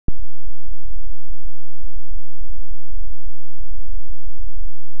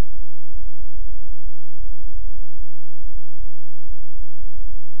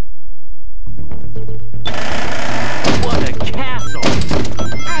What a castle!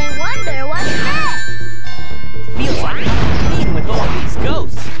 I wonder what's next. Feels like I'm being with all these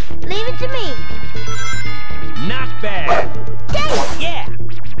ghosts. Leave it to me. Not bad. Dave! Yeah!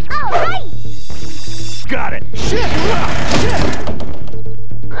 All right! Got it! Shit! Shit!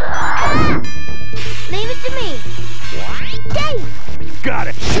 Ah! Leave it to me. Dave! Got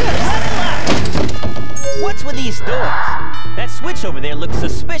it! Shit! What's with these doors? That switch over there looks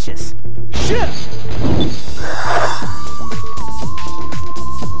suspicious. Shit!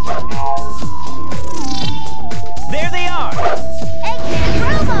 There they are! Eggman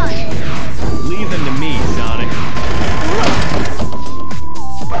robot! Leave them to me, Sonic.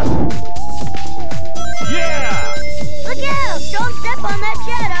 Yeah! Look out! Don't step on that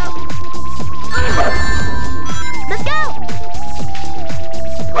shadow! Let's go!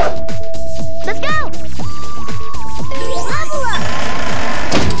 Let's go! Level up!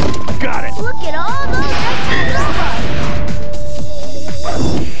 Got it! Look at all those Eggman robots!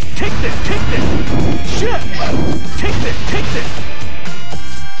 Take this! Take this! Shit! Take this! Take this!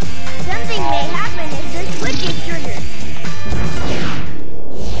 Something may happen if this switch is triggered.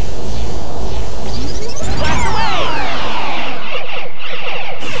 Blast away!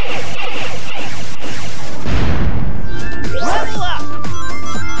 Level up!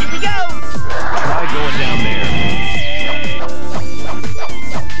 Here we go! Try going down there.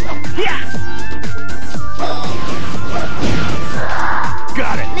 Yeah!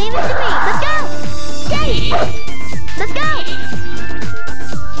 Got it! Leave it to me. Let's go! Dave! Let's go!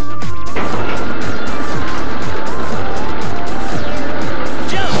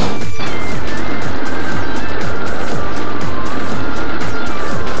 Jump!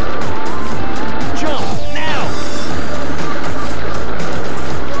 Jump! Now!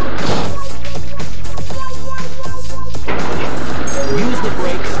 Use the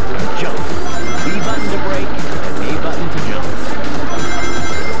brakes and jump. B button to brake and A button to jump.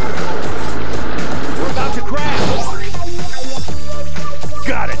 We're about to crash!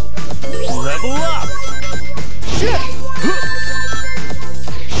 Got it! Level up! Shit!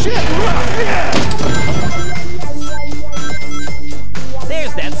 Shit! Yeah!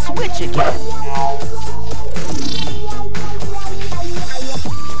 There's that switch again!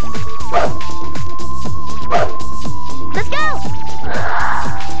 Let's go!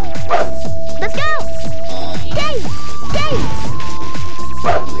 Let's go! Dave! Dave!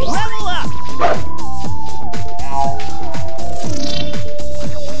 Level up!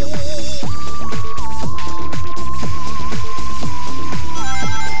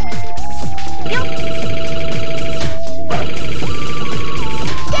 Dave!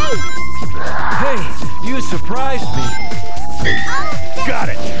 Hey, you surprised me. Got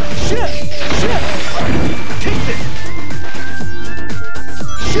it! Shit! Shit! Take this!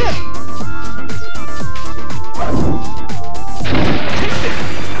 Shit! Take this!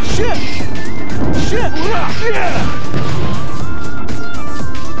 Shit! Shit! Yeah!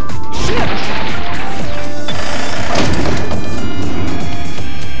 Shit!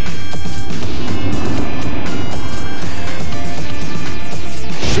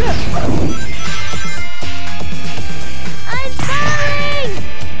 Shit! I'm falling!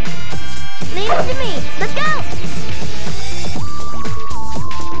 Leave it to me. Let's go!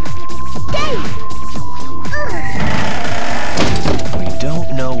 Dave! We don't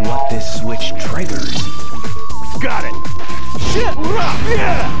know what this switch triggers. Got it! Shit!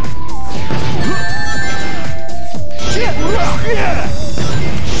 Yeah! Shit! Yeah!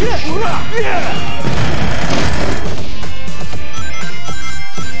 Shit! Yeah!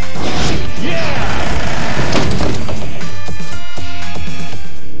 Yeah!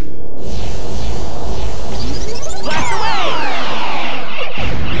 Blast away!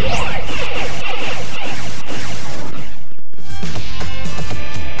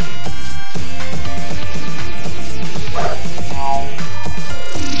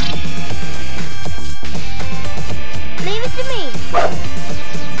 Leave it to me.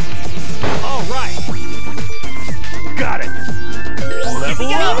 All right. Got it. Level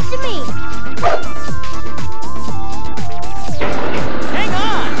Leave up. it to me. Hang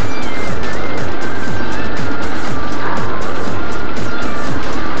on.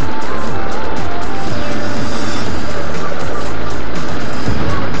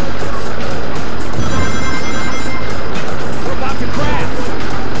 We're about to crash.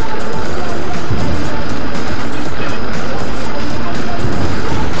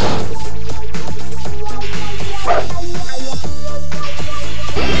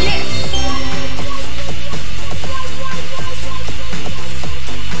 Yes.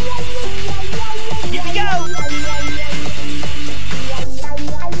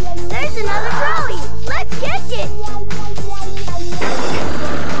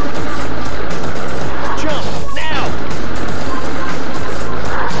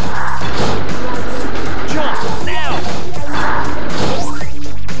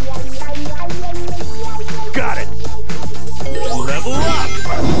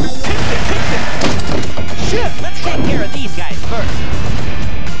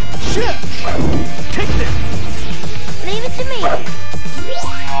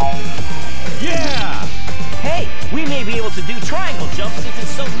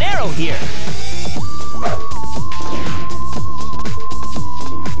 so narrow here.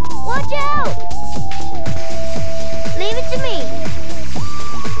 Watch out! Leave it to me.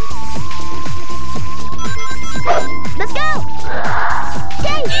 Let's go!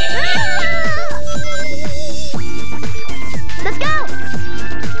 Yay! Let's go!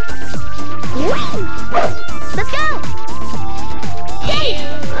 Let's go! Yay!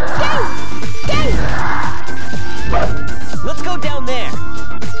 Yay! Yay! Let's go down there.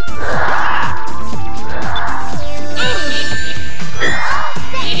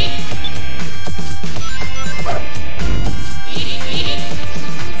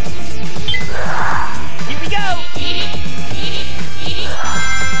 Here we go.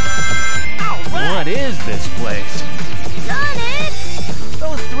 All right. What is this place? Sonic!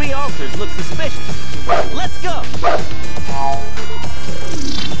 Those 3 altars look suspicious. Let's go.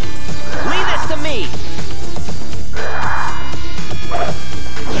 Leave this to me.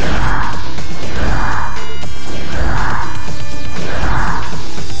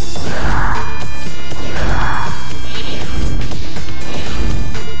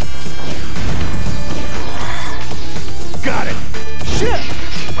 Got it! Shit!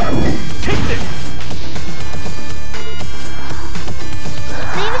 Take this!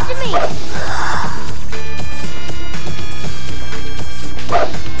 Leave it to me.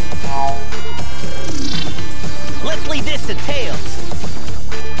 Let's leave this to Tails.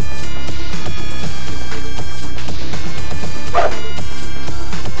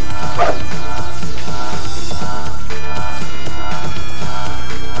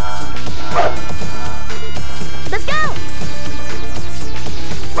 Let's go!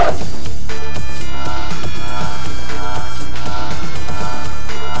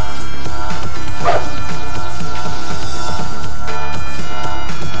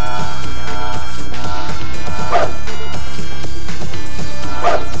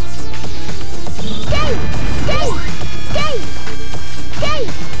 Yay! Yay! Yay! Yay!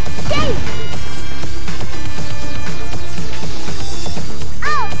 Yay!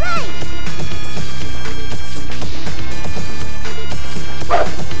 All right!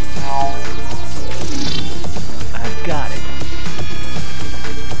 I've got it.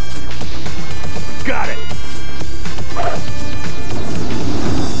 Got it!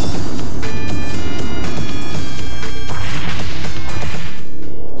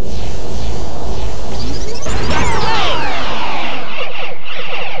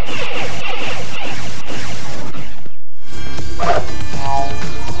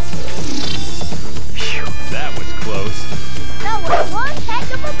 Phew, that was close. That was one heck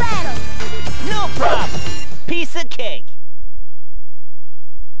of a battle. No problem. Piece of cake.